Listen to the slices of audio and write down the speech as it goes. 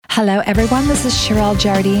Hello everyone, this is Cheryl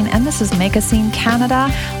Jardine and this is Make a Scene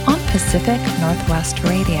Canada on Pacific Northwest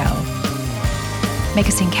Radio. Make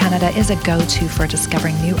a Scene Canada is a go-to for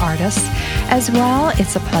discovering new artists. As well,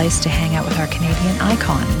 it's a place to hang out with our Canadian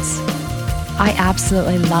icons. I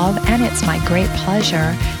absolutely love and it's my great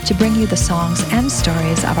pleasure to bring you the songs and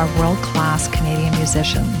stories of our world-class Canadian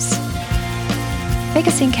musicians. Make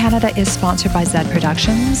a Scene Canada is sponsored by Zed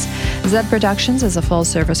Productions. Zed Productions is a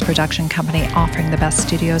full-service production company offering the best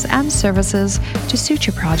studios and services to suit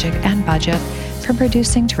your project and budget. From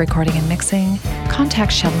producing to recording and mixing,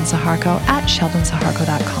 contact Sheldon Zaharko at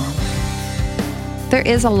sheldonzaharko.com. There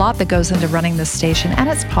is a lot that goes into running this station and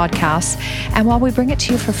its podcasts, and while we bring it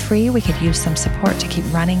to you for free, we could use some support to keep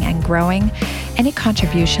running and growing. Any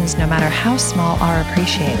contributions, no matter how small, are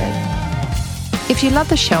appreciated. If you love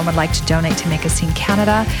the show and would like to donate to Make a Scene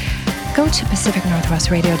Canada, go to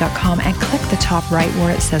pacificnorthwestradio.com and click the top right where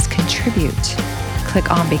it says Contribute. Click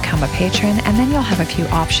on Become a Patron, and then you'll have a few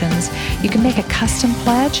options. You can make a custom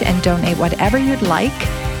pledge and donate whatever you'd like,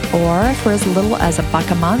 or for as little as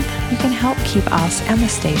 $1 a month, you can help keep us and the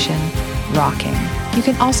station rocking. You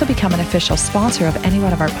can also become an official sponsor of any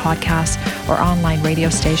one of our podcasts or online radio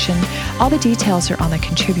station. All the details are on the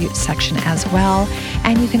Contribute section as well,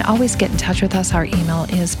 and you can always get in touch with us. Our email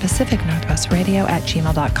is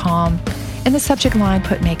pacificnorthwestradio@gmail.com. In the subject line,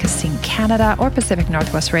 put Make a Scene Canada or Pacific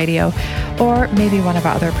Northwest Radio, or maybe one of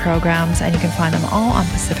our other programs, and you can find them all on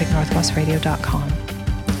pacificnorthwestradio.com.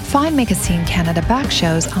 Find Make a Scene Canada back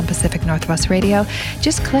shows on Pacific Northwest Radio.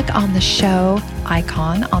 Just click on the show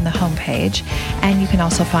icon on the homepage, and you can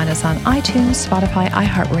also find us on iTunes, Spotify,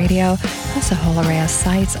 iHeartRadio, plus a whole array of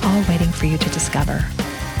sites, all waiting for you to discover.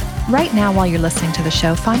 Right now, while you're listening to the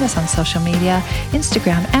show, find us on social media,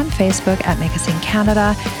 Instagram and Facebook at Make a Scene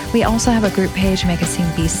Canada. We also have a group page, Make a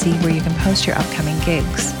Scene BC, where you can post your upcoming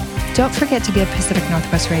gigs. Don't forget to give Pacific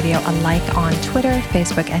Northwest Radio a like on Twitter,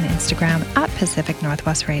 Facebook, and Instagram at Pacific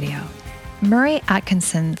Northwest Radio. Murray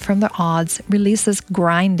Atkinson from The Odds releases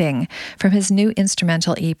Grinding from his new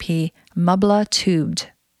instrumental EP, Mubla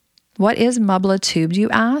Tubed. What is Mubla Tubed, you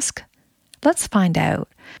ask? Let's find out.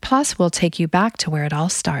 Plus, we'll take you back to where it all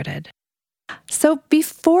started. So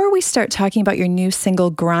before we start talking about your new single,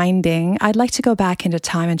 Grinding, I'd like to go back into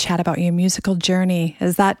time and chat about your musical journey.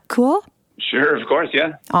 Is that cool? Sure, of course,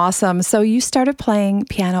 yeah. Awesome. So you started playing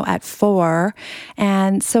piano at 4.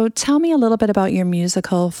 And so tell me a little bit about your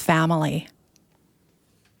musical family.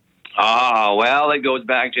 Well, it goes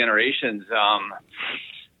back generations.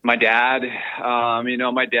 My dad, my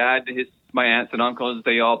aunts and uncles,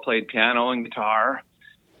 they all played piano and guitar.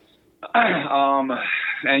 And,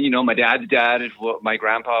 my dad's dad, my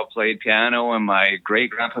grandpa played piano, and my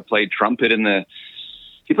great-grandpa played trumpet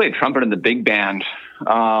he played trumpet in the big band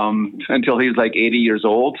until he's like 80 years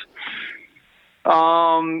old.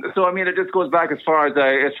 It just goes back as far as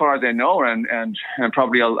I know, and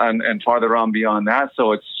probably and farther on beyond that.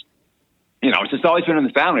 So it's just always been in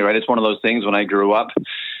the family, right? It's one of those things. When I grew up,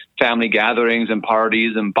 family gatherings and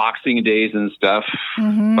parties and boxing days and stuff.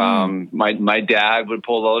 Mm-hmm. My dad would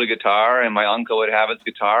pull out a guitar, and my uncle would have his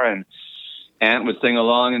guitar, and aunt would sing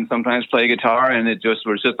along and sometimes play guitar, and it just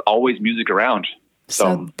was always music around.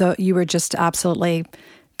 So you were just absolutely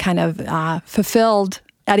kind of fulfilled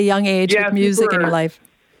at a young age with music in your life.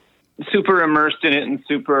 Super immersed in it, and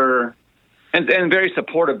and very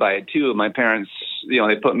supported by it too. My parents,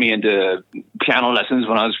 they put me into piano lessons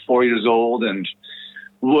when I was 4 years old, and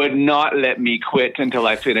would not let me quit until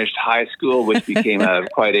I finished high school, which became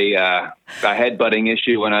quite a head-butting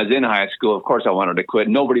issue when I was in high school. Of course, I wanted to quit.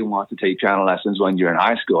 Nobody wants to take piano lessons when you're in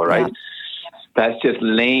high school, right? Yeah. That's just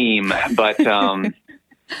lame. But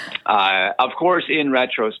of course, in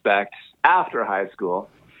retrospect, after high school,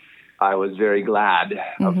 I was very glad,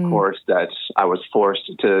 of course, that I was forced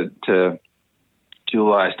to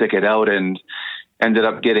stick it out, and ended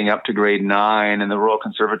up getting up to grade 9 in the Royal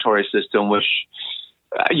Conservatory system, which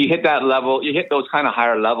you hit that level, you hit those kind of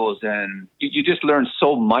higher levels, and you just learn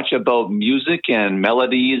so much about music and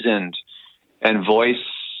melodies and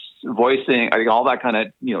voicing, all that kind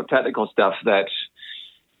of, technical stuff that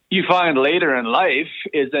you find later in life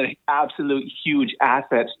is an absolute huge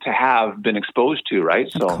asset to have been exposed to,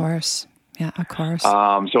 right? So, of course. Yeah, of course.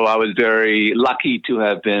 So I was very lucky to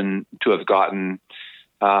have gotten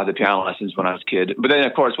the piano lessons when I was a kid. But then,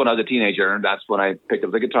 of course, when I was a teenager, that's when I picked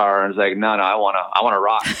up the guitar and was like, no, I want to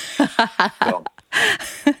rock. So.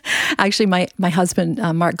 Actually, my husband,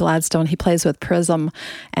 Mark Gladstone, he plays with Prism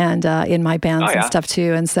and in my bands and stuff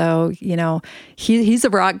too. And so, he's a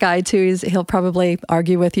rock guy too. He'll probably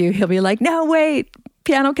argue with you. He'll be like, no, wait,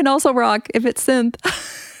 piano can also rock if it's synth.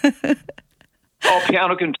 Oh,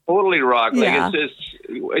 piano can totally rock. Like Yeah.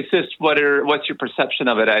 it's just what's your perception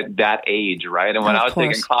of it at that age, right? And when I was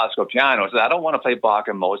taking classical piano, I said, I don't want to play Bach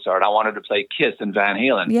and Mozart. I wanted to play Kiss and Van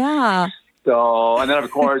Halen. Yeah. So, and then of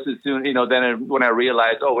course, as soon, when I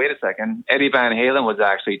realized, oh, wait a second, Eddie Van Halen was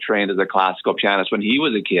actually trained as a classical pianist when he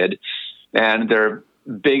was a kid, and their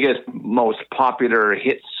biggest, most popular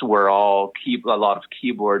hits were all a lot of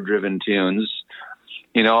keyboard-driven tunes.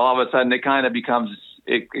 All of a sudden, it kind of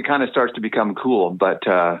starts to become cool, but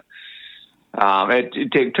it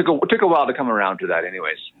took a while to come around to that,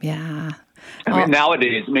 anyways. Yeah.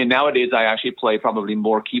 Nowadays, I actually play probably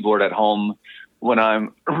more keyboard at home when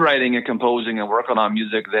I'm writing and composing and working on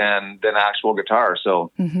music than actual guitar.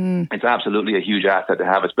 So It's absolutely a huge asset to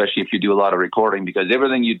have, especially if you do a lot of recording, because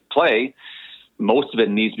everything you play, most of it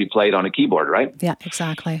needs to be played on a keyboard, right? Yeah,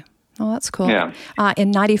 exactly. Oh, that's cool. Yeah. In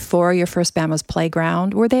 94, your first band was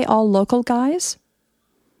Playground. Were they all local guys?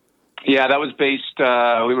 Yeah, that was based,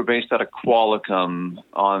 we were based out of Qualicum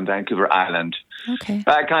on Vancouver Island. Okay.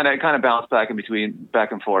 I kind of bounced back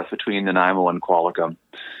and forth between Nanaimo and Qualicum.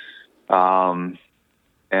 And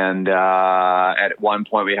at one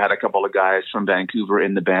point we had a couple of guys from Vancouver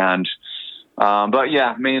in the band. But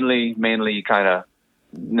yeah, mainly kind of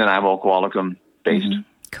Nanaimo, Qualicum based. Mm-hmm.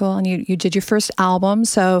 Cool. And you did your first album.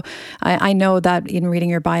 So I know that in reading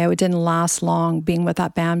your bio, it didn't last long being with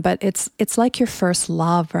that band, but it's like your first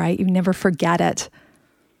love, right? You never forget it.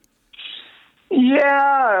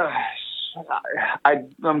 Yeah.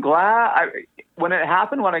 I'm glad when it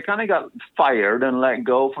happened, when I kind of got fired and let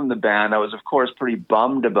go from the band, I was, of course, pretty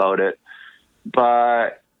bummed about it.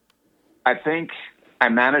 But I think I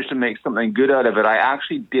managed to make something good out of it. I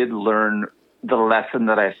actually did learn the lesson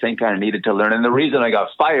that I think I needed to learn. And the reason I got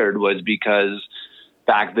fired was because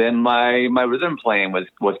back then my rhythm playing was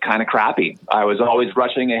kind of crappy. I was always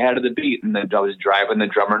rushing ahead of the beat, and then I was driving the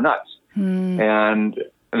drummer nuts. And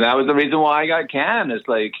that was the reason why I got canned. It's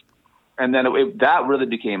like, and then that really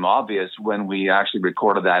became obvious when we actually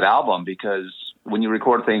recorded that album, because when you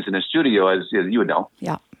record things in a studio, as you would know,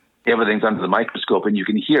 yeah, everything's under the microscope and you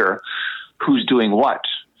can hear who's doing what.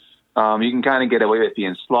 You can kind of get away with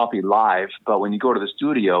being sloppy live, but when you go to the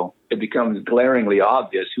studio, it becomes glaringly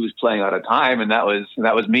obvious who's playing out of time, and that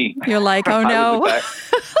was me. You're like, oh no.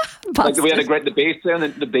 Like we had the bass player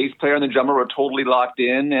and the bass player and the drummer were totally locked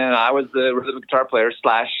in, and I was the rhythm guitar player /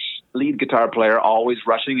 lead guitar player, always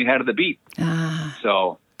rushing ahead of the beat.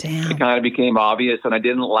 So damn. It kind of became obvious, and I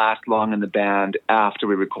didn't last long in the band after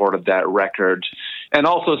we recorded that record. And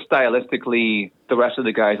also stylistically, the rest of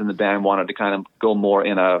the guys in the band wanted to kind of go more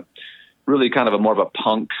in a really kind of a more of a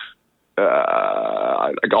punk,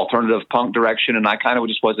 like alternative punk direction, and I kind of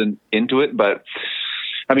just wasn't into it. But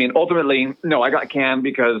I mean, ultimately, no, I got canned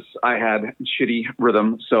because I had shitty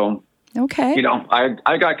rhythm. So okay,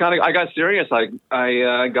 I got serious. I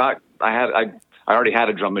already had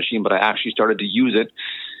a drum machine, but I actually started to use it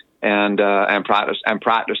and practice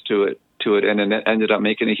to it, and it ended up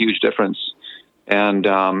making a huge difference. And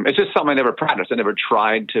it's just something I never practiced. I never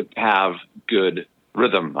tried to have good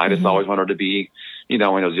rhythm. I just always wanted to be, when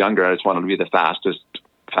I was younger, I just wanted to be the fastest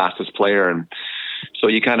player. And so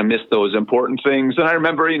you kind of miss those important things. And I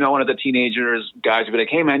remember, one of the teenagers, guys would be like,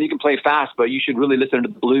 hey man, you can play fast, but you should really listen to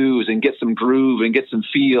the blues and get some groove and get some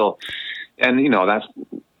feel. And, that's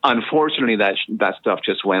unfortunately that stuff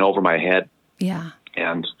just went over my head. Yeah.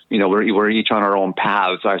 And, we're each on our own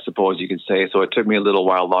paths, I suppose you could say. So it took me a little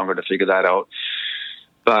while longer to figure that out.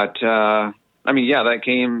 But, that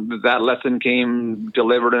lesson came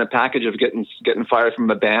delivered in a package of getting fired from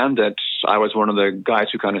the band. That I was one of the guys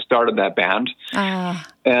who kind of started that band. And,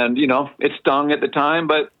 it stung at the time,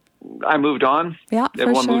 but I moved on. Yeah,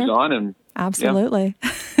 everyone moves on. And absolutely.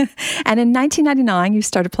 Yeah. And in 1999, you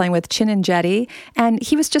started playing with Chin and Jetty, and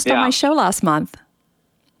he was just on my show last month.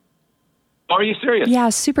 Are you serious? Yeah,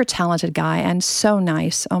 super talented guy and so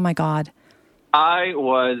nice. Oh my God. I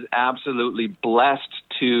was absolutely blessed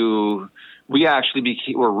to. We actually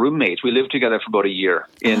were roommates. We lived together for about a year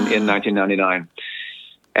in 1999,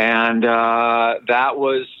 and that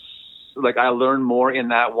was like I learned more in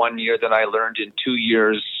that 1 year than I learned in 2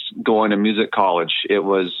 years going to music college. It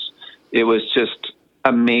was just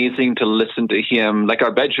amazing to listen to him. Like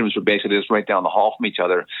our bedrooms were basically just right down the hall from each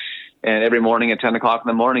other. And every morning at 10 o'clock in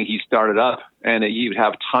the morning, he started up, and he would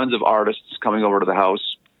have tons of artists coming over to the house.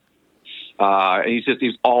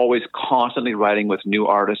 He's always constantly writing with new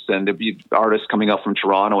artists, and there'd be artists coming up from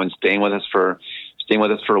Toronto and staying with us for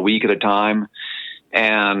a week at a time.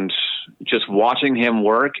 And just watching him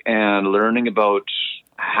work and learning about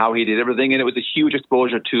how he did everything. And it was a huge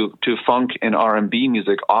exposure to funk and R&B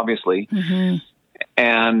music, obviously. Mm-hmm.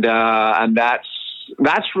 And that's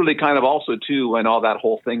really kind of also too when all that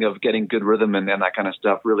whole thing of getting good rhythm and that kind of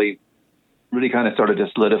stuff really kind of started to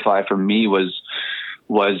solidify for me was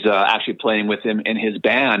actually playing with him in his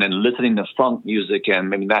band and listening to funk music.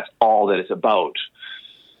 And I mean, that's all that it's about,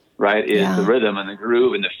 right? Is the rhythm and the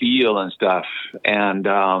groove and the feel and stuff. And,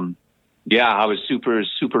 I was super,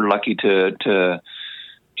 super lucky to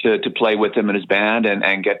play with him in his band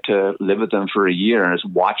and get to live with him for a year and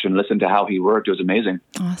just watch and listen to how he worked. It was amazing.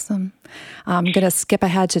 Awesome. I'm going to skip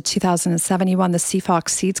ahead to 2007. You won the Seafox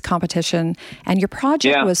Seeds competition, and your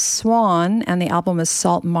project was Swan, and the album was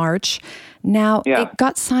Salt March. Now, it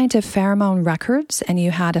got signed to Pheromone Records, and you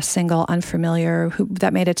had a single, Unfamiliar,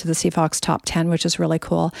 that made it to the Seafox Top 10, which is really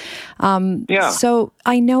cool. So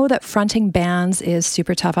I know that fronting bands is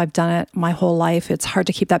super tough. I've done it my whole life. It's hard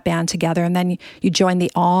to keep that band together. And then you join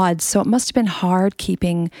the Odds. So it must have been hard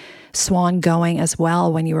keeping Swan going as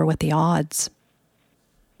well when you were with the Odds.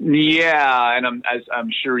 Yeah, and as I'm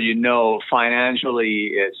sure you know,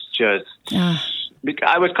 financially, it's just...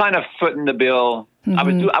 I was kind of footing the bill.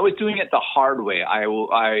 Mm-hmm. I was doing it the hard way. I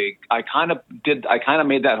kind of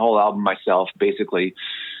made that whole album myself, basically.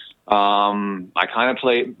 I kind of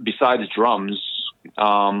played, besides drums,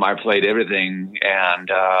 I played everything, and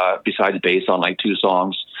besides bass on like 2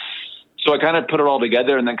 songs. So I kind of put it all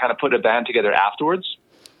together and then kind of put a band together afterwards.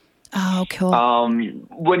 Oh, cool.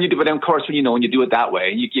 But of course, when you do it that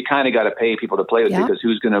way, you kind of got to pay people to play with because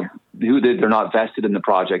they're not vested in the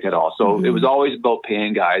project at all. So it was always about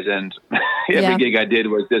paying guys, and every gig I did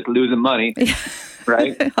was just losing money,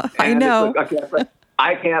 right? I know.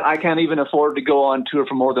 I can't even afford to go on tour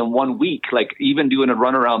for more than 1 week. Like even doing a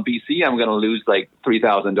run around BC, I'm going to lose like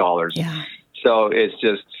 $3,000. Yeah. So it's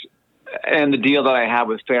just, and the deal that I have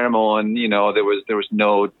with Pheromone, there was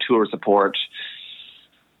no tour support.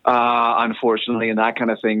 Unfortunately, and that kind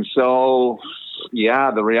of thing. So,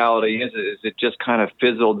 the reality is it just kind of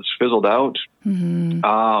fizzled out. Mm-hmm.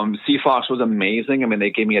 Seafox was amazing. I mean, they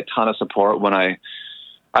gave me a ton of support when I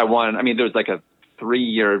won. I mean, there was like a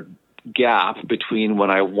 3-year gap between when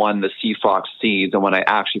I won the Seafox Seeds and when I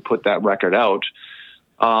actually put that record out.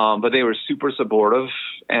 But they were super supportive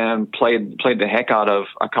and played the heck out of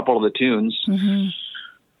a couple of the tunes. Mm-hmm.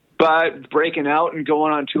 But breaking out and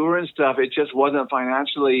going on tour and stuff, it just wasn't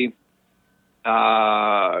financially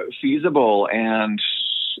feasible. And,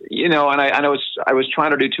 and I was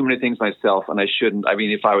trying to do too many things myself, and I shouldn't. I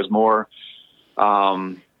mean, if I was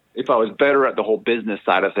better at the whole business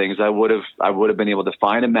side of things, I would have been able to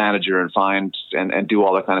find a manager and do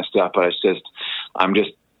all that kind of stuff. But I'm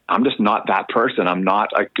just not that person. I'm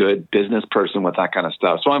not a good business person with that kind of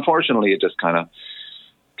stuff. So unfortunately, it just kind of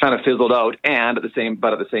fizzled out. And at the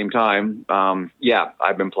same time,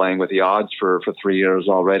 I've been playing with the Odds for 3 years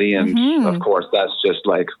already. And of course, that's just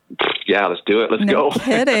like, let's do it. Let's go. No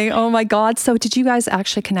kidding. Oh my God. So did you guys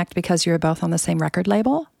actually connect because you were both on the same record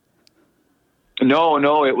label?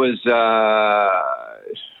 No, it was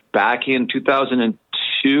back in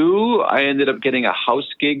 2002. I ended up getting a house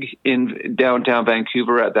gig in downtown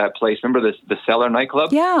Vancouver at that place. Remember the Cellar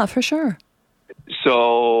nightclub? Yeah, for sure.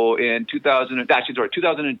 So in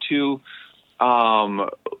 2002,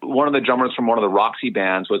 one of the drummers from one of the Roxy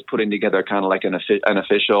bands was putting together kind of like an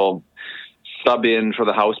official sub-in for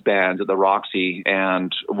the house bands at the Roxy,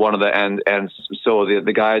 and so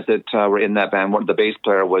the guys that were in that band, the bass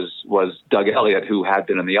player was Doug Elliott, who had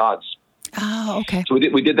been in the Odds. Oh, okay. So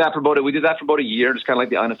we did that for about a year, just kind of like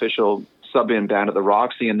the unofficial sub-in band at the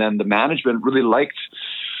Roxy, and then the management really liked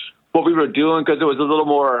what we were doing because it was a little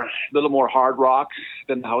more hard rock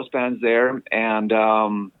than the house bands there, and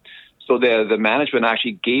so the management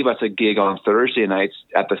actually gave us a gig on Thursday nights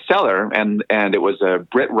at the Cellar, and it was a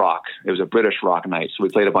Brit rock. It was a British rock night, so we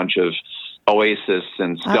played a bunch of Oasis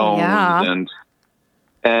and Stones,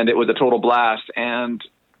 and it was a total blast. And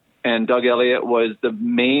Doug Elliott was the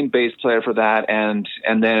main bass player for that, and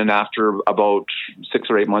then after about 6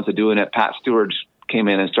 or 8 months of doing it, Pat Stewart came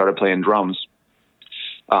in and started playing drums.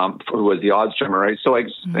 Who was the Odds drummer, right? So,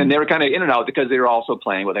 and they were kind of in and out because they were also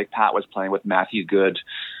playing with, like, Pat was playing with Matthew Good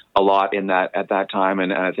a lot at that time,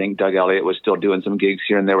 and I think Doug Elliott was still doing some gigs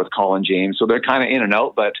here and there with Colin James. So they're kind of in and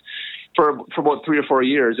out, but for about 3 or 4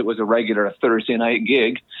 years, it was a regular Thursday night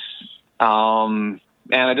gig, and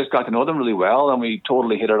I just got to know them really well, and we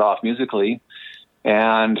totally hit it off musically,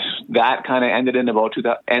 and that kind of ended in about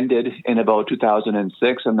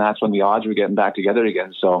 2006, and that's when the Odds were getting back together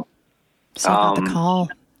again. So got the call.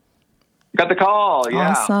 Got the call,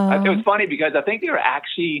 yeah. Awesome. It was funny because I think they were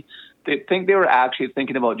actually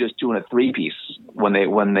thinking about just doing a 3-piece when they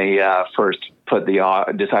first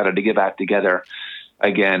decided to get back together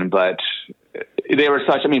again. But they were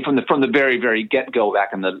such. I mean, from the very very get go back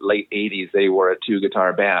in the late '80s, they were a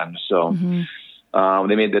 2-guitar band. So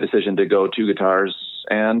they made the decision to go 2 guitars,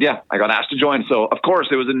 and I got asked to join. So of course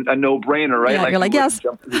it was a no brainer, right? Yeah, you're like yes.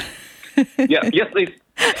 Yes, please.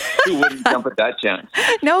 Who wouldn't jump at that chance?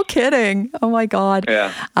 No kidding. Oh my God.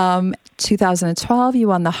 Yeah. 2012, you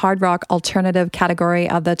won the Hard Rock Alternative category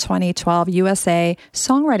of the 2012 USA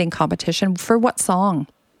Songwriting Competition. For what song?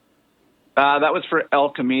 That was for El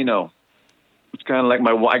Camino. It's kind of like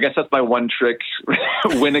I guess that's my one trick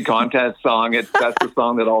win a contest song. That's the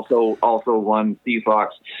song that also won Steve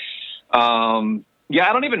Fox.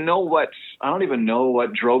 I don't even know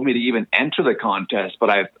what drove me to even enter the contest, but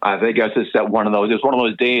I think I was just at one of those. It was one of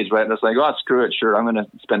those days, right? And it's like, oh, screw it, sure, I'm going to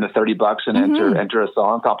spend the $30 and enter a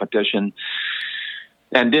song competition,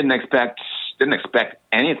 and didn't expect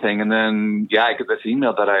anything. And then I got this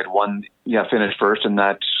email that I had won, finished first in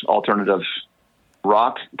that alternative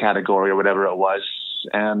rock category or whatever it was,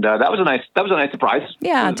 and that was a nice surprise.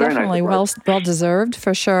 Yeah, definitely well deserved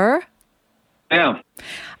for sure. Yeah.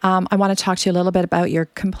 I want to talk to you a little bit about your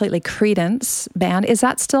Completely Creedence band. Is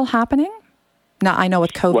that still happening? No, I know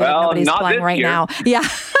with COVID, nobody's playing right now. Yeah,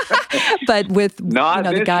 but with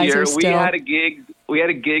the guys year. are still. We had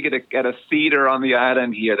a gig at a theater on the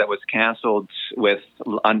island here that was canceled with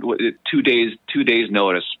 2 days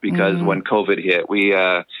notice because when COVID hit,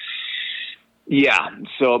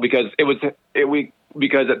 So because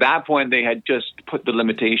at that point they had just put the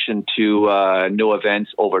limitation to no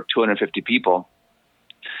events over 250 people.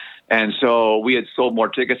 And so we had sold more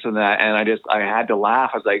tickets than that. And I had to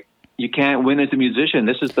laugh. I was like, you can't win as a musician.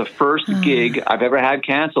 This is the first gig I've ever had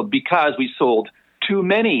canceled because we sold too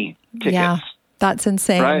many tickets. Yeah, that's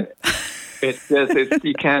insane. Right?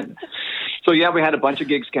 You can't. So we had a bunch of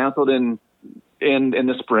gigs canceled in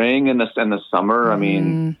the spring and the summer. I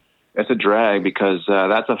mean, it's a drag because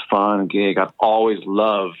that's a fun gig. I've always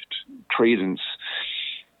loved Creedence.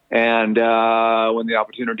 And when the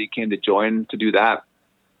opportunity came to do that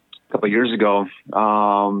a couple of years ago,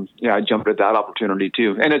 I jumped at that opportunity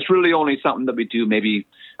too. And it's really only something that we do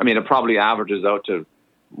it probably averages out to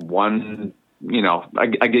one,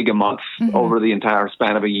 a gig a month over the entire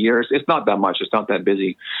span of a year. It's not that much. It's not that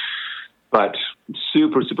busy. But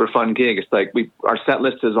super, super fun gig. It's like our set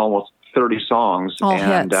list is almost 30 songs. All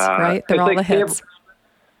hits, right? They're all the hits.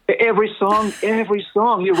 Every song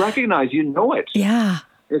you recognize, it. Yeah.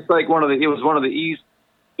 It's like it was one of the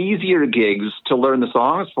easier gigs to learn the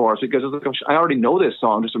songs for us because I already know this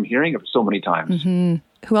song just from hearing it so many times.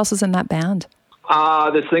 Who else is in that band?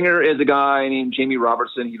 The singer is a guy named Jamie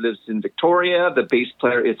Robertson. He lives in Victoria. The bass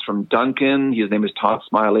player is from Duncan. His name is Todd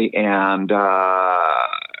Smiley. And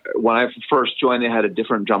when I first joined, they had a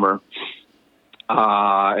different drummer.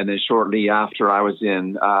 And then shortly after I was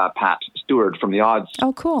in, Pat Stewart from The Odds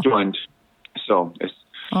joined. So it's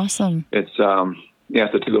awesome. It's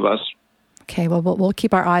the two of us. Okay, well, we'll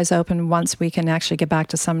keep our eyes open once we can actually get back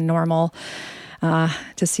to some normal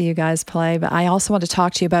to see you guys play. But I also want to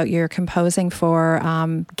talk to you about your composing for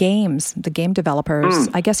games, the game developers.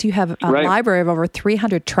 I guess you have a library of over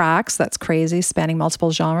 300 tracks. That's crazy, spanning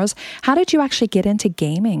multiple genres. How did you actually get into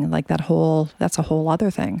gaming? Like that's a whole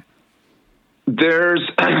other thing. There's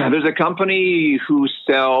a company who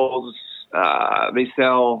sells they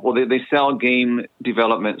sell game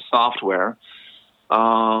development software,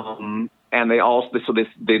 and they also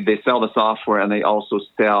they sell the software and they also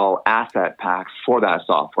sell asset packs for that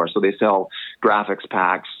software. So they sell graphics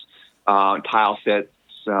packs, tile sets,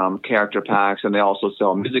 character packs, and they also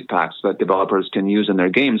sell music packs that developers can use in their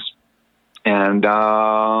games. And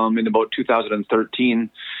in about 2013.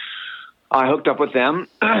 I hooked up with them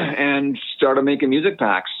and started making music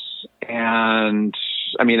packs. And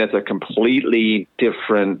it's a completely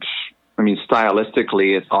different,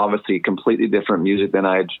 stylistically, it's obviously completely different music than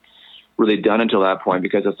I'd really done until that point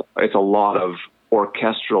because it's a lot of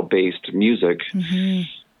orchestral based music.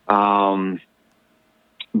 But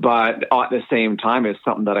at the same time, it's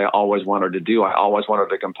something that I always wanted to do. I always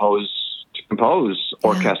wanted to compose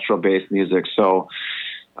orchestral based music. So,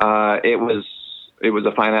 it was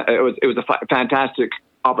a fantastic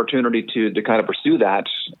opportunity to kind of pursue that,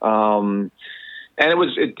 and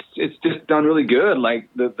it's just done really good. Like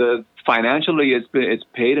the financially, it's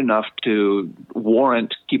paid enough to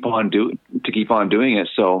warrant keep on doing it.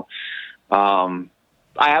 So, I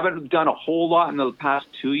haven't done a whole lot in the past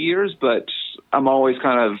 2 years, but I'm always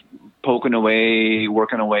kind of working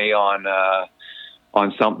away on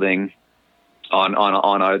something.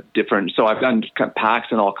 On a different, so I've done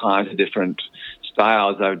packs in all kinds of different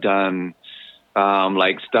styles. I've done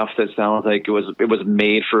like stuff that sounds like it was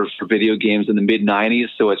made for video games in the mid '90s.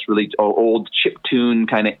 So it's really old chiptune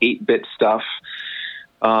kind of 8-bit stuff.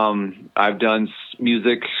 I've done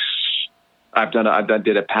music.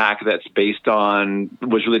 Did a pack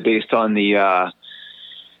was really based on the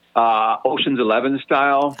Ocean's 11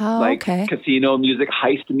 style, casino music,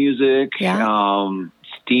 heist music,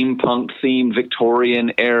 steampunk themed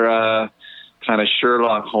Victorian era, kind of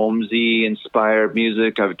Sherlock Holmesy inspired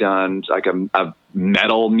music. I've done like a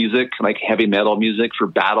metal music, like heavy metal music for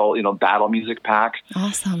battle music pack.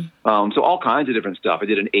 Awesome. So all kinds of different stuff. I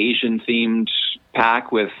did an Asian themed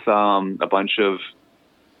pack with a bunch of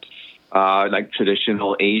like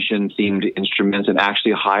traditional Asian themed instruments, and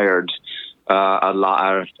actually hired a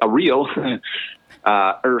real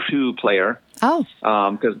Erhu player. Oh.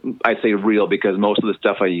 Because I say real because most of the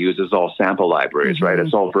stuff I use is all sample libraries, right?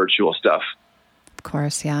 It's all virtual stuff. Of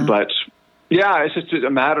course, yeah. But yeah, it's just a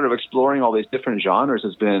matter of exploring all these different genres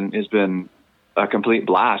has been a complete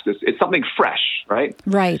blast. It's something fresh, right?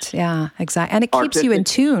 Right, yeah, exactly. And it keeps you in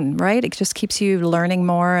tune, right? It just keeps you learning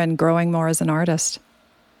more and growing more as an artist.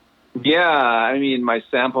 Yeah, I mean, my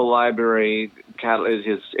sample library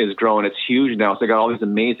is growing. It's huge now. So I got all these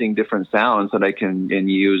amazing different sounds that I can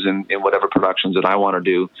use in whatever productions that I want to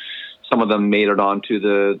do. Some of them made it onto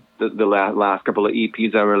the last couple of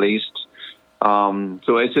EPs I released.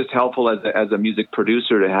 So it's just helpful as a music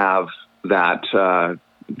producer to have that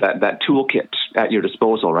toolkit at your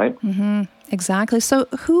disposal, right? Mm-hmm. Exactly. So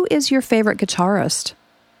who is your favorite guitarist?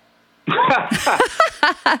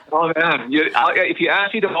 Oh man! If you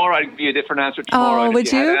ask me tomorrow, I'd give you a different answer tomorrow. Oh, would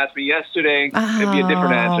if you had asked me yesterday, it'd be a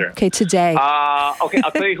different answer. Okay, today. Okay,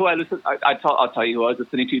 I'll tell you who I listen. I'll tell you who I was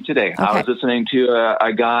listening to today. Okay. I was listening to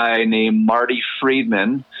a guy named Marty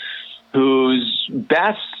Friedman, who's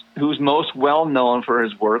most well known for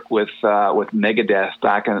his work with Megadeth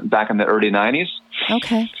back in the early '90s.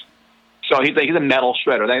 Okay. So he's a metal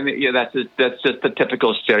shredder. That's just the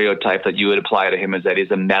typical stereotype that you would apply to him, is that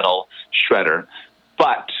he's a metal shredder.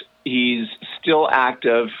 But he's still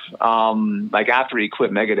active. Like after he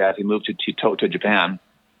quit Megadeth, he moved to Japan,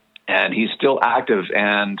 and he's still active.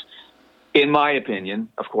 And in my opinion,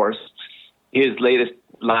 of course, his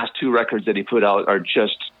last two records that he put out are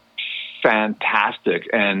just fantastic.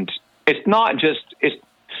 And it's not just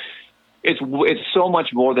it's so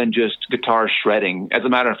much more than just guitar shredding. As a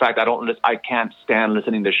matter of fact, I can't stand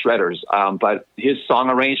listening to shredders. But his song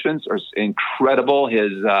arrangements are incredible.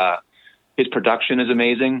 His production is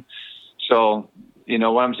amazing. So, when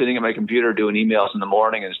I'm sitting at my computer doing emails in the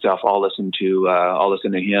morning and stuff, I'll listen to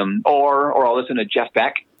him, or I'll listen to Jeff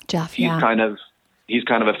Beck. He's kind of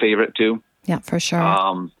a favorite too. Yeah, for sure.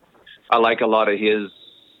 I like a lot of his,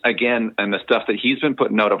 again, and the stuff that he's been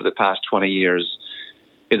putting out over the past 20 years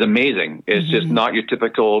is amazing. It's just not your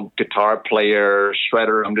typical guitar player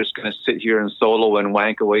shredder. I'm just going to sit here and solo and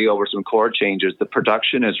wank away over some chord changes. The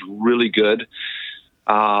production is really good.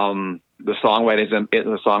 The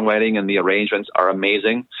songwriting and the arrangements are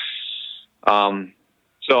amazing.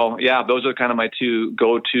 So yeah, those are kind of my two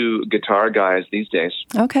go-to guitar guys these days.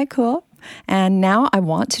 Okay, cool. And now I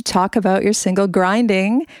want to talk about your single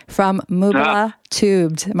Grinding from Mubla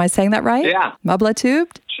Tubed. Am I saying that right? Yeah. Mubla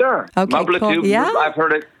Tubed? Sure. Okay, Mubla cool. Tubed. Yeah. I've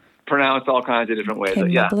heard it pronounced all kinds of different ways. Okay,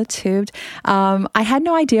 yeah. Mubla Tubed. I had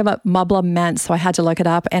no idea what Mubla meant, so I had to look it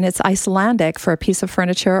up. And it's Icelandic for a piece of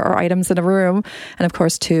furniture or items in a room. And of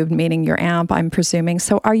course, tubed meaning your amp, I'm presuming.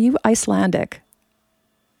 So are you Icelandic?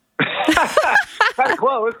 Kind of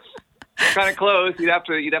close. You'd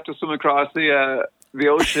have to swim across the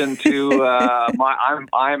ocean to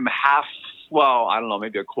I'm half. Well, I don't know,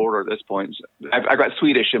 maybe a quarter at this point. I've got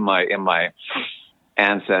Swedish in my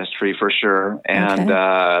ancestry for sure, and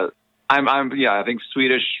I think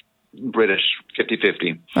Swedish, British,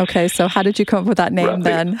 50-50. Okay, so how did you come up with that name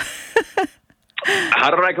then?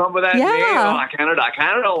 How did I come up with that name? Yeah. I kind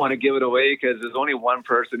of don't want to give it away because there's only one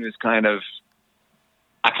person who's kind of.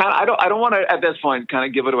 I don't want to at this point kind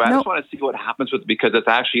of give it away. I just want to see what happens with it, because it's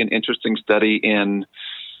actually an interesting study in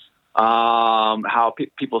how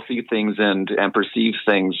people see things and perceive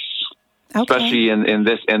things, especially in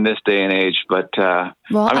this day and age. But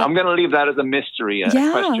I'm going to leave that as a mystery, a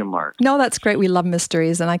question mark. No, that's great. We love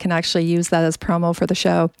mysteries, and I can actually use that as promo for the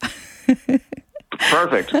show.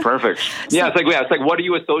 Perfect. Yeah, it's like what do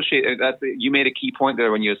you associate? You made a key point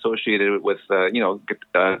there when you associated it with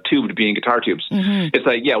tubed being guitar tubes. Mm-hmm. It's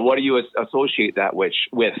like, what do you associate that with?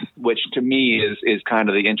 Which to me is kind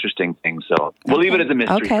of the interesting thing. So we'll leave it as a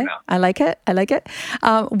mystery for now. I like it.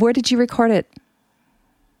 Where did you record it?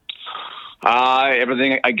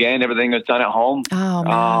 Everything was done at home. Oh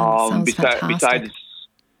man, sounds fantastic.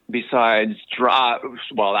 Besides,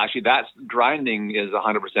 grinding is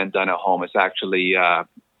 100% done at home. It's actually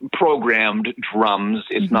programmed drums.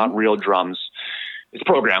 It's not real drums. it's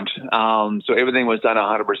programmed. So everything was done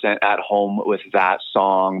 100% at home with that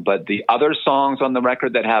song. But the other songs on the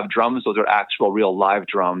record that have drums, those are actual real live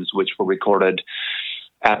drums, which were recorded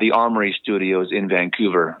at the Armory Studios in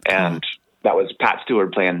Vancouver. And that was Pat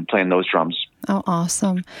Stewart playing those drums. Oh,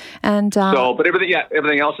 awesome. And but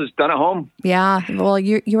everything else is done at home. Yeah. Well,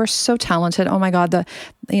 you are so talented. Oh my God.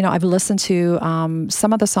 I've listened to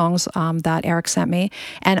some of the songs that Eric sent me,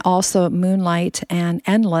 and also Moonlight and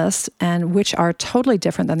Endless, and which are totally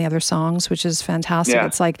different than the other songs, which is fantastic. Yeah.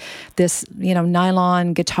 It's like this,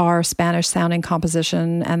 nylon guitar, Spanish sounding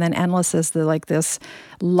composition, and then Endless is this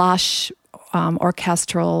lush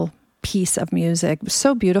orchestral piece of music.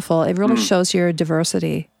 So beautiful. It really shows your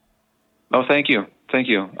diversity. Oh, thank you.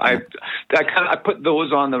 I put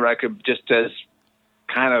those on the record just as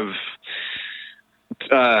kind of,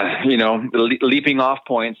 leaping off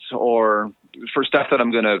points or for stuff that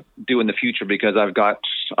I'm going to do in the future, because I've got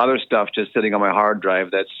other stuff just sitting on my hard drive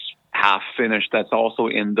that's half finished. That's also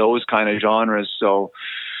in those kind of genres. So,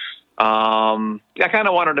 I kind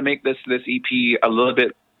of wanted to make this EP a little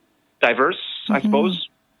bit diverse, I suppose.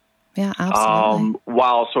 Yeah, absolutely.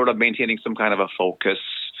 While sort of maintaining some kind of a focus,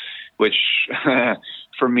 which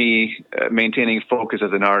for me, maintaining focus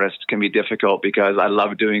as an artist can be difficult because I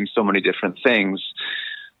love doing so many different things.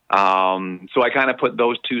 So I kind of put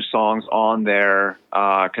those two songs on there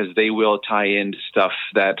because they will tie into stuff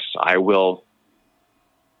that I will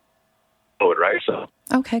load, right? So.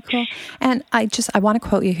 Okay, cool. And I want to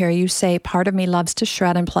quote you here. You say, "Part of me loves to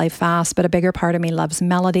shred and play fast, but a bigger part of me loves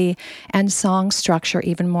melody and song structure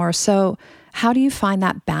even more." So how do you find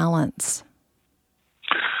that balance?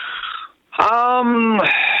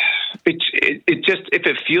 It just, if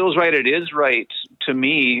it feels right, it is right to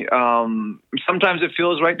me. Sometimes it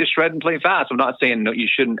feels right to shred and play fast. I'm not saying no, you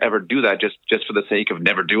shouldn't ever do that just for the sake of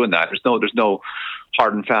never doing that. There's no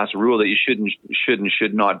hard and fast rule that you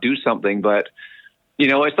should not do something. But,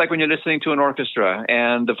 it's like when you're listening to an orchestra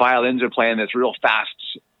and the violins are playing this real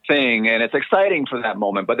fast thing, and it's exciting for that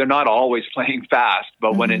moment, but they're not always playing fast.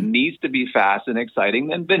 But when it needs to be fast and exciting,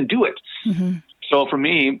 then do it. Mm-hmm. So for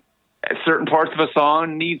me, certain parts of a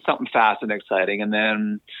song need something fast and exciting. And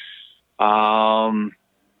then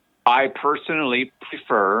I personally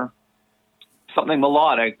prefer something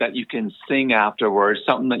melodic that you can sing afterwards,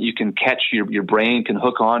 something that you can catch, your brain can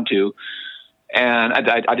hook onto. And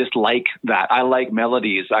I just like that. I like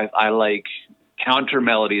melodies. I like counter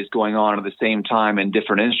melodies going on at the same time in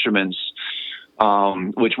different instruments,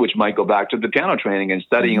 which might go back to the piano training and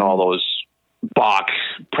studying all those Bach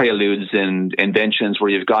preludes and inventions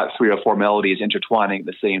where you've got 3 or 4 melodies intertwining at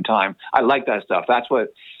the same time. I like that stuff. That's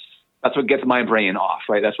what gets my brain off,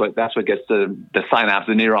 right? That's what gets the synapse,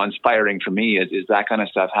 the neurons firing for me is that kind of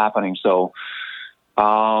stuff happening. So,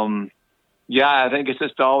 I think it's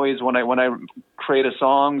just always when I create a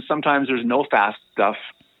song, sometimes there's no fast stuff.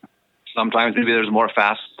 Sometimes maybe there's more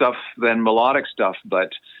fast stuff than melodic stuff,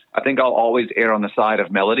 but I think I'll always err on the side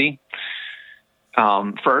of melody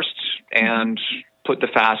first, and put the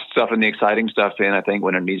fast stuff and the exciting stuff in, I think,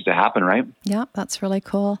 when it needs to happen, right? Yeah, that's really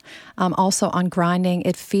cool. Also on Grinding,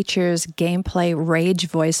 it features gameplay rage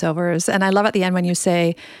voiceovers. And I love at the end when you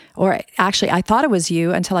say, or actually, I thought it was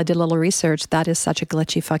you until I did a little research, "That is such a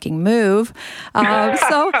glitchy fucking move."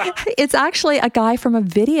 So it's actually a guy from a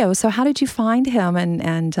video. So how did you find him?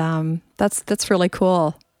 And that's really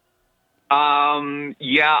cool. I'm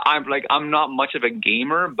not much of a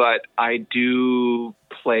gamer, but I do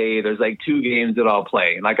play. There's 2 games that I'll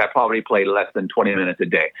play. I probably play less than 20 minutes a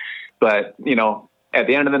day. But, at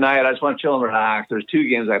the end of the night, I just want to chill and relax. There's 2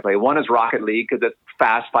 games I play. One is Rocket League, because it's a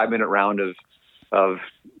fast 5-minute round of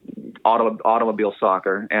automobile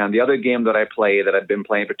soccer. And the other game that I play that I've been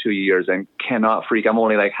playing for 2 years and cannot freak, I'm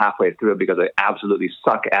only halfway through it because I absolutely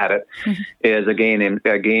suck at it, is a game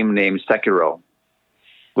named Sekiro,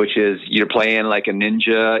 which is you're playing like a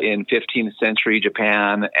ninja in 15th century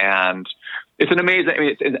Japan. And it's an amazing,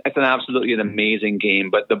 it's an absolutely an amazing game.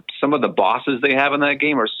 But some of the bosses they have in that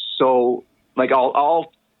game are so,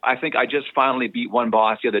 I think I just finally beat one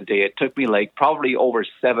boss the other day. It took me probably over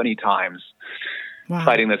 70 times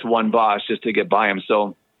fighting this one boss just to get by him.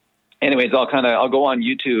 So anyways, I'll go on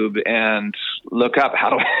YouTube and look up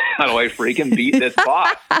how do I freaking beat this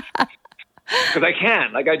boss? Because I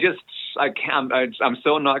can't. I'm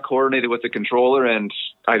so not coordinated with the controller, and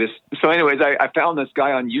I found this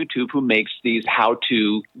guy on YouTube who makes these how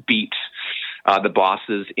to beat the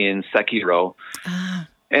bosses in Sekiro.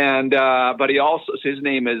 And but he also, his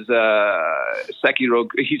name is Sekiro.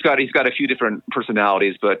 He's got a few different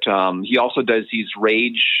personalities, but he also does these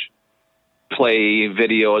rage play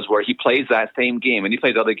videos where he plays that same game, and he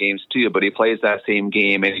plays other games too, but he plays that same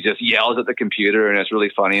game and he just yells at the computer, and it's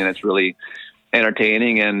really funny and it's really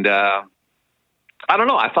entertaining. And I don't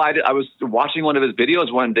know, I was watching one of his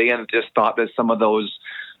videos one day and just thought that some of those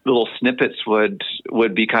little snippets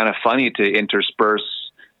would be kind of funny to intersperse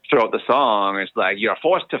throughout the song. It's like, you're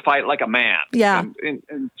forced to fight like a man. Yeah.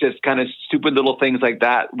 And just kind of stupid little things like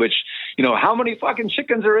that, which, how many fucking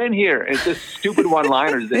chickens are in here? It's just stupid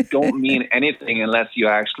one-liners that don't mean anything unless you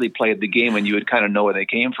actually played the game and you would kind of know where they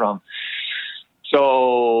came from.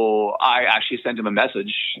 So I actually sent him a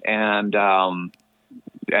message and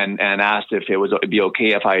asked if it'd be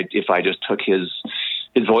okay if I just took his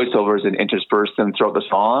voiceovers and interspersed them throughout the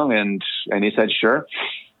song, and he said sure.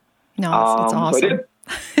 No, it's awesome. So I did.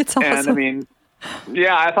 It's awesome. And I mean,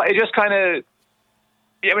 yeah, I thought it just kind of.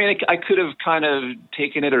 I mean, I could have kind of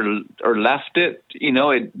taken it or left it.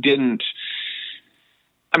 It didn't.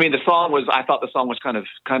 I mean, I thought the song was kind of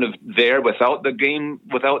there without the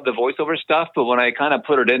voiceover stuff. But when I kind of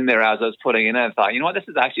put it in there as I was putting it in, I thought, this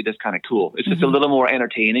is actually just kind of cool. It's just a little more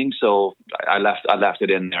entertaining. So I left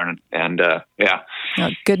it in there, and yeah. Oh,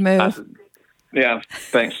 good move. Yeah,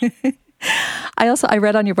 thanks. I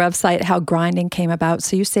read on your website how Grinding came about.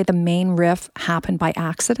 So you say the main riff happened by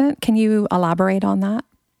accident. Can you elaborate on that?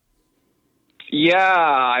 Yeah,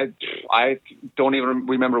 I don't even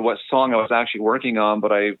remember what song I was actually working on,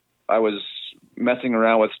 but I was messing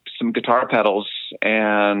around with some guitar pedals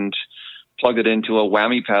and plugged it into a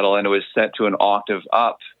whammy pedal, and it was set to an octave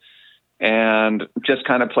up, and just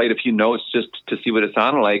kind of played a few notes just to see what it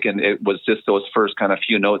sounded like, and it was just those first kind of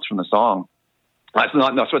few notes from the song. That's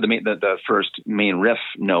not sort of the first main riff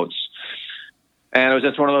notes, and it was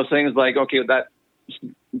just one of those things like, okay, that's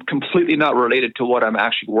completely not related to what I'm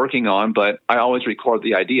actually working on, but I always record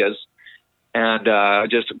the ideas and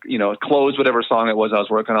just close whatever song it was I was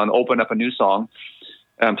working on, open up a new song,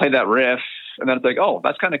 and play that riff, and then it's like, oh,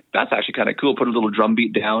 that's actually kind of cool. Put a little drum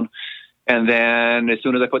beat down, and then as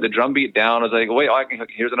soon as I put the drum beat down, I was like, wait,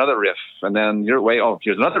 here's another riff, and then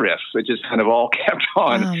here's another riff. It just kind of all kept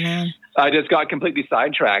on. Oh, man. I just got completely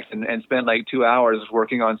sidetracked and spent like 2 hours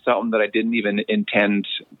working on something that I didn't even intend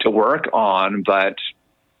to work on, but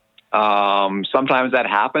sometimes that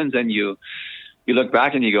happens, and you look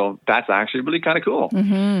back and you go, that's actually really kind of cool.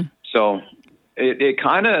 Mm-hmm. So it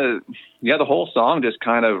kind of, the whole song just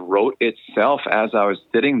kind of wrote itself as I was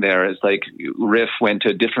sitting there. It's like riff went to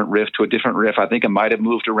a different riff to a different riff. I think I might have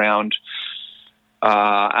moved around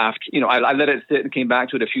after, I let it sit and came back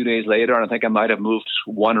to it a few days later, and I think I might have moved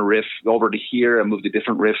one riff over to here and moved a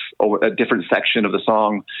different riff over a different section of the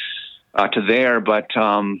song to there. But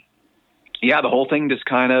the whole thing just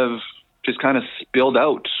kind of spilled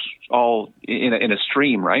out all in a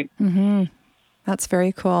stream, right? Mm-hmm. That's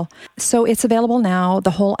very cool. So it's available now,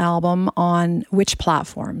 the whole album, on which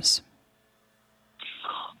platforms?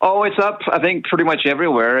 Oh, it's up, I think, pretty much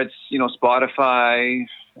everywhere. It's, Spotify,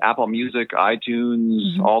 Apple Music,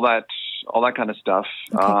 iTunes, mm-hmm. all that kind of stuff.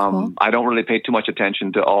 Okay, cool. I don't really pay too much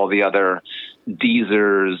attention to all the other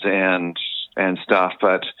Deezers and stuff,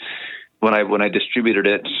 but when I distributed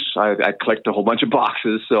it, I clicked a whole bunch of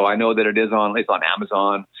boxes, so I know that it's on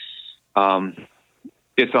Amazon.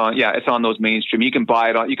 It's on those mainstream. You can buy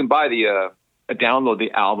it on. You can buy download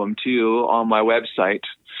the album too on my website.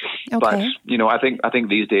 Okay. But I think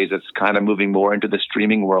these days it's kind of moving more into the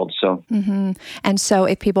streaming world. So. Mm-hmm. And so,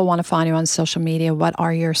 if people want to find you on social media, what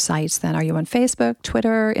are your sites then? Are you on Facebook,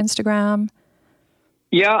 Twitter, Instagram?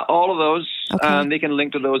 Yeah, all of those. Okay. They can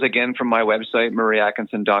link to those again from my website,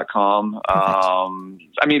 murrayatkinson.com.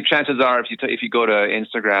 I mean, chances are if you go to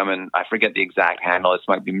Instagram, and I forget the exact handle, it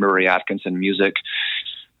might be Murray Atkinson Music.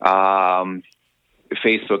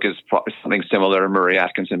 Facebook is probably something similar, Murray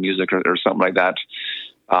Atkinson Music or something like that.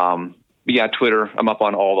 Twitter, I'm up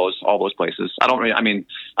on all those places. I don't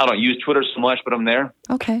use Twitter so much, but I'm there.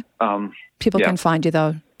 Okay. People can find you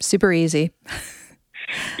though. Super easy.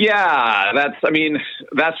 Yeah, that's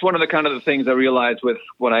one of the kind of the things I realized with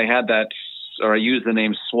when I had I used the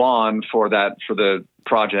name Swan for the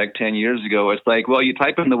project 10 years ago. It's like, well, you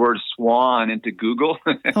type in the word Swan into Google.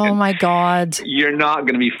 Oh my God. You're not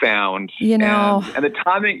going to be found. And the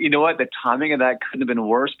timing, the timing of that couldn't have been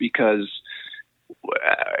worse, because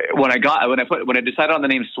when I decided on the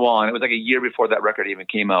name Swan, it was like a year before that record even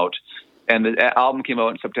came out. And the album came out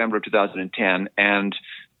in September of 2010. And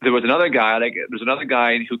there was another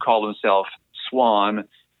guy who called himself Swan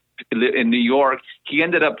in New York. He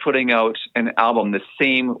ended up putting out an album the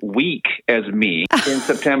same week as me in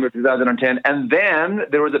September 2010. And then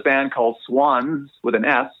there was a band called Swans with an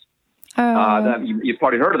S. You've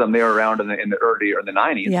probably heard of them. They were around in the early or the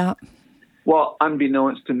 90s. Yeah. Well,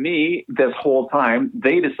 unbeknownst to me, this whole time,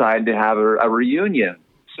 they decided to have a reunion.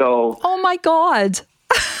 So, oh my God.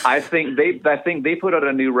 I think they put out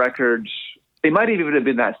a new record. It might even have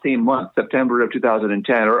been that same month, September of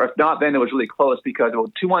 2010, or if not, then it was really close because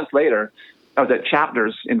 2 months later, I was at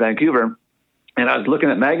Chapters in Vancouver, and I was looking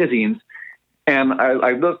at magazines, and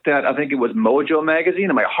I looked at, I think it was Mojo magazine,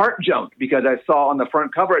 and my heart jumped because I saw on the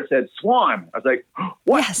front cover it said Swan. I was like,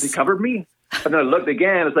 what? Yes. They covered me? And then I looked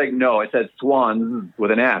again. It's like, no, it said Swan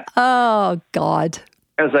with an F. Oh, God.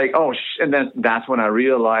 I was like, and then that's when I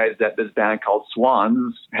realized that this band called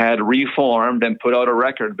Swans had reformed and put out a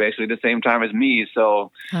record basically the same time as me.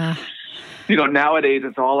 So, nowadays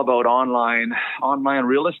it's all about online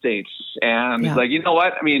real estate. And it's like, you know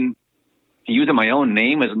what? I mean, using my own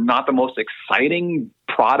name is not the most exciting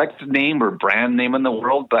product name or brand name in the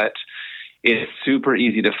world, but it's super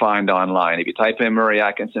easy to find online. If you type in Murray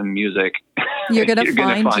Atkinson music, you're going to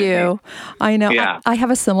find you. I know. Yeah. I have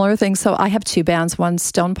a similar thing. So I have two bands. One's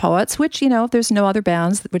Stone Poets, which, there's no other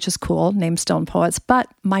bands, which is cool, named Stone Poets. But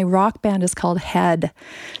my rock band is called Head.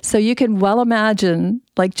 So you can well imagine,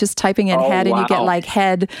 like, just typing in Head and you get like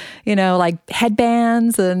Head, like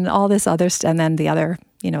headbands and all this other stuff. And then the other,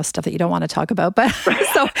 stuff that you don't want to talk about. But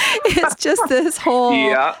so it's just this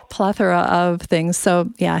whole plethora of things.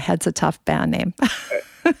 So yeah, Head's a tough band name.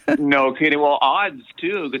 No kidding. Well, odds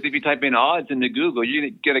too, because if you type in odds into Google,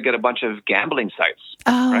 you're going to get a bunch of gambling sites.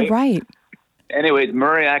 Oh, right. Anyways,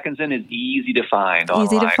 Murray Atkinson is easy to find online.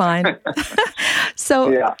 Easy to find.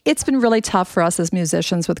 So it's been really tough for us as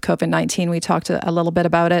musicians with COVID-19. We talked a little bit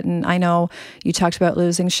about it, and I know you talked about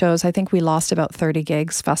losing shows. I think we lost about 30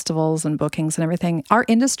 gigs, festivals and bookings and everything. Our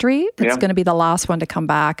industry is going to be the last one to come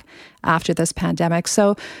back after this pandemic.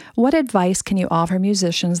 So what advice can you offer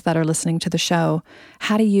musicians that are listening to the show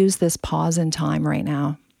how to use this pause in time right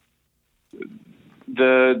now?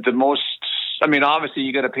 The most... I mean, obviously,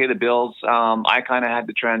 you got to pay the bills. I kind of had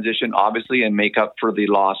to transition, obviously, and make up for the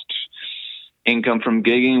lost income from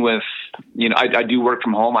gigging with, I do work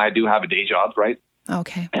from home. I do have a day job, right?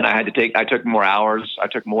 Okay. And I took more hours. I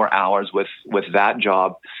took more hours with that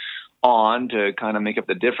job on to kind of make up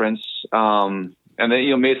the difference. And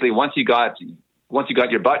then, basically, once you got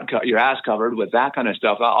your ass covered with that kind of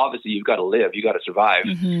stuff, obviously, you've got to live. You got to survive.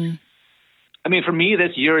 Mm-hmm. I mean, for me,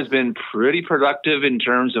 this year has been pretty productive in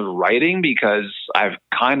terms of writing because I've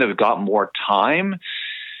kind of got more time.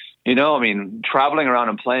 Traveling around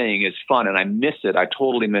and playing is fun, and I miss it. I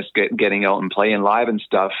totally miss getting out and playing live and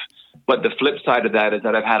stuff. But the flip side of that is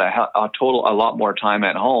that I've had a lot more time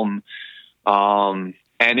at home. And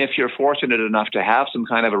if you're fortunate enough to have some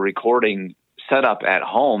kind of a recording setup at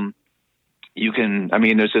home, you can,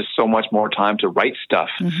 there's just so much more time to write stuff.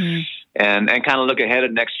 Mm-hmm. And kind of look ahead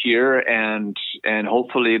at next year, and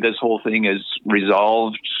hopefully this whole thing is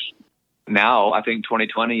resolved now. I think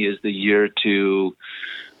 2020 is the year to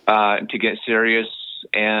get serious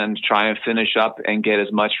and try and finish up and get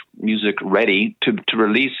as much music ready to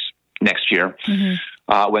release next year.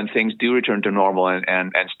 Mm-hmm. When things do return to normal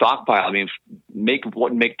and stockpile. Make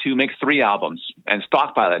 3 albums and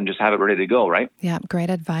stockpile it and just have it ready to go. Right? Yeah, great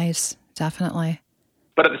advice. Definitely.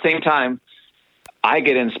 But at the same time, I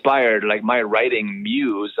get inspired, like my writing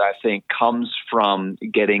muse, I think, comes from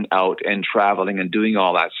getting out and traveling and doing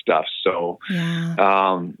all that stuff. So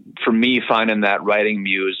for me, finding that writing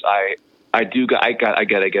muse, I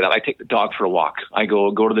gotta get up. I take the dog for a walk. I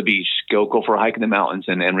go to the beach, go for a hike in the mountains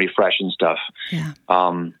and refresh and stuff. Yeah.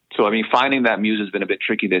 So, finding that muse has been a bit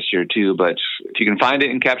tricky this year too, but if you can find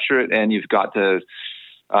it and capture it and you've got the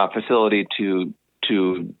facility to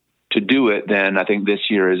do it, then I think this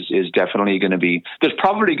year is definitely going to be, there's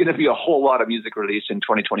probably going to be a whole lot of music released in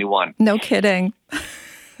 2021. No kidding.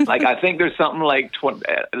 Like, I think there's something like,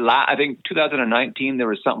 I think 2019, there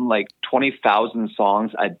was something like 20,000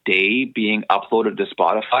 songs a day being uploaded to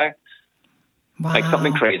Spotify. Wow. Like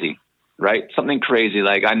something crazy, right? Something crazy.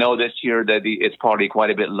 Like, I know this year that it's probably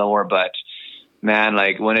quite a bit lower, but man,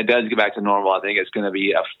 like when it does get back to normal, I think it's going to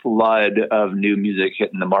be a flood of new music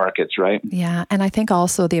hitting the markets, right? Yeah, and I think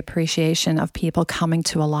also the appreciation of people coming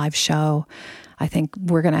to a live show. I think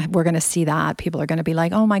we're gonna see that. People are going to be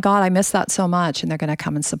like, "Oh my God, I miss that so much," and they're going to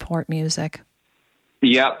come and support music.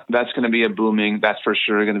 Yeah, that's going to be that's for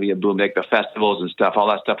sure going to be a boom. Like the festivals and stuff, all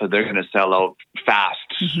that stuff, they're going to sell out fast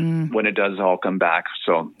when it does all come back.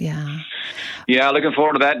 So yeah, looking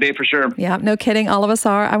forward to that day for sure. Yeah, no kidding. All of us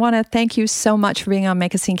are. I want to thank you so much for being on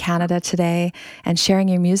Make a Scene Canada today and sharing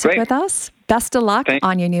your music with us. Best of luck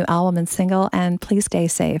on your new album and single, and please stay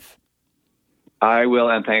safe. I will,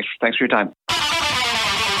 and thanks for your time.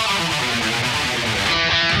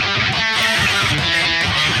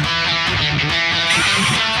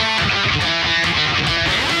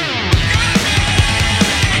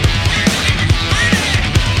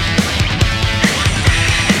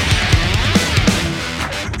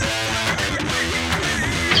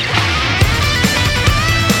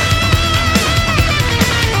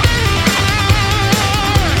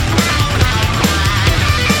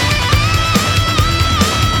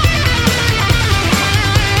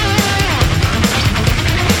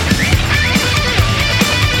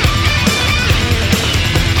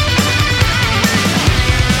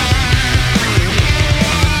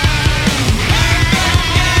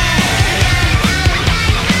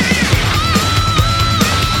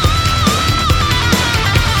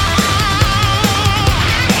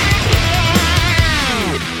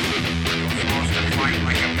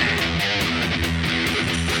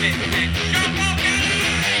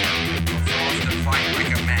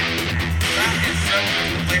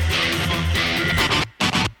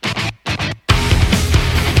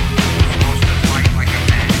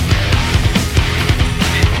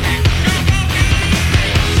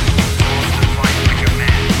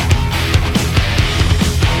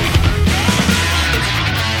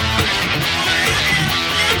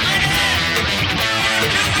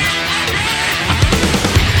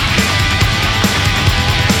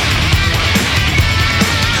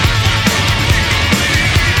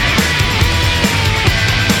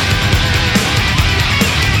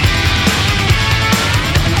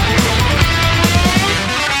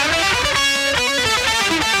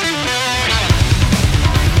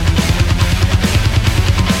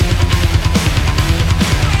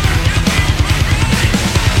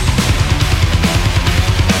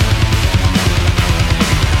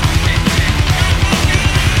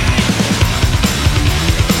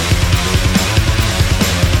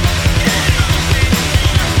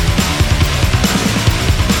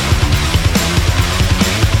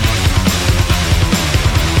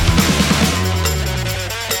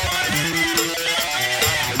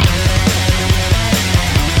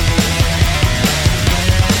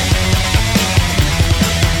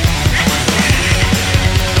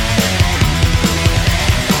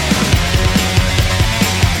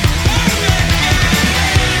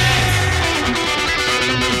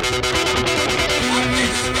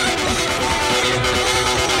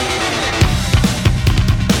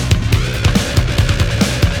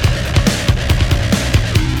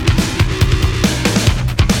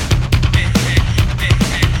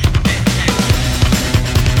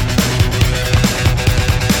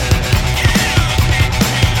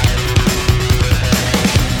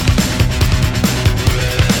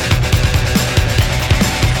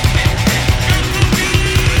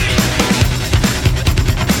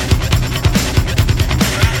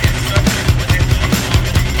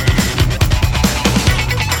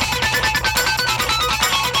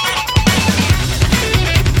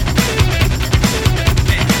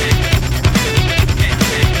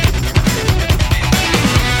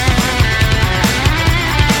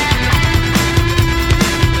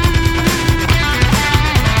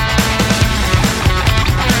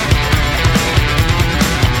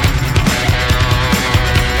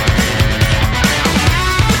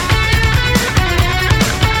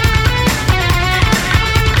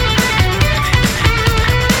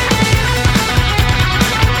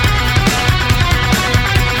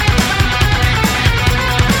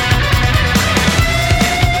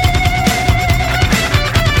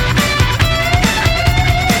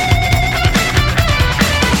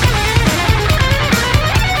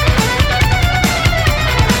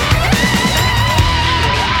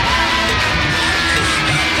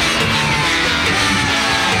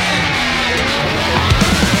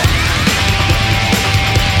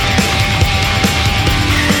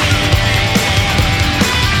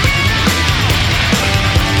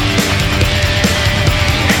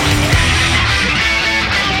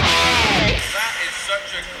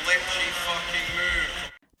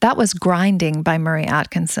 That was Grinding by Murray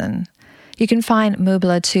Atkinson. You can find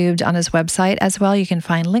Mubla Tubed on his website. As well, you can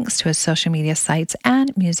find links to his social media sites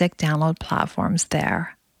and music download platforms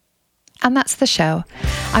there. And that's the show.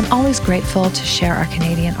 I'm always grateful to share our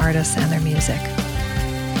Canadian artists and their music.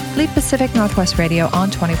 Leave Pacific Northwest Radio on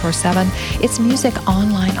 24/7. It's music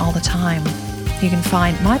online all the time. You can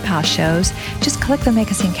find my past shows. Just click the Make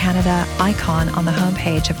a Scene Canada icon on the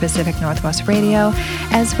homepage of Pacific Northwest Radio.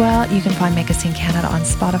 As well, you can find Make a Scene Canada on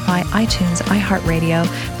Spotify, iTunes, iHeartRadio,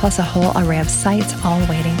 plus a whole array of sites all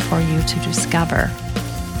waiting for you to discover.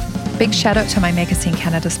 Big shout out to my Make a Scene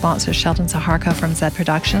Canada sponsor, Sheldon Zaharka from Zed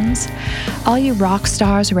Productions. All you rock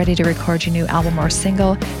stars ready to record your new album or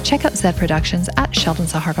single, check out Zed Productions at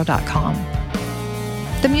sheldonzaharka.com.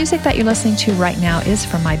 The music that you're listening to right now is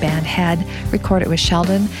from my band Head, recorded with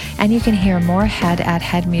Sheldon, and you can hear more Head at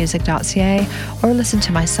headmusic.ca or listen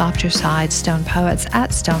to my softer side, Stone Poets,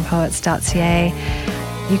 at stonepoets.ca.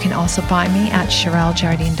 You can also find me at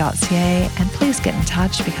CherelleJardine.ca, and please get in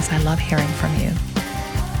touch because I love hearing from you.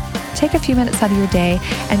 Take a few minutes out of your day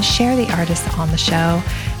and share the artists on the show.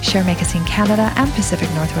 Share Make a Scene Canada and Pacific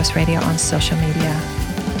Northwest Radio on social media.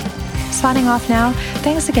 Signing off now.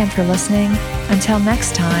 Thanks again for listening. Until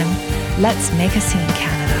next time, let's make a scene,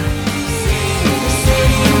 Canada.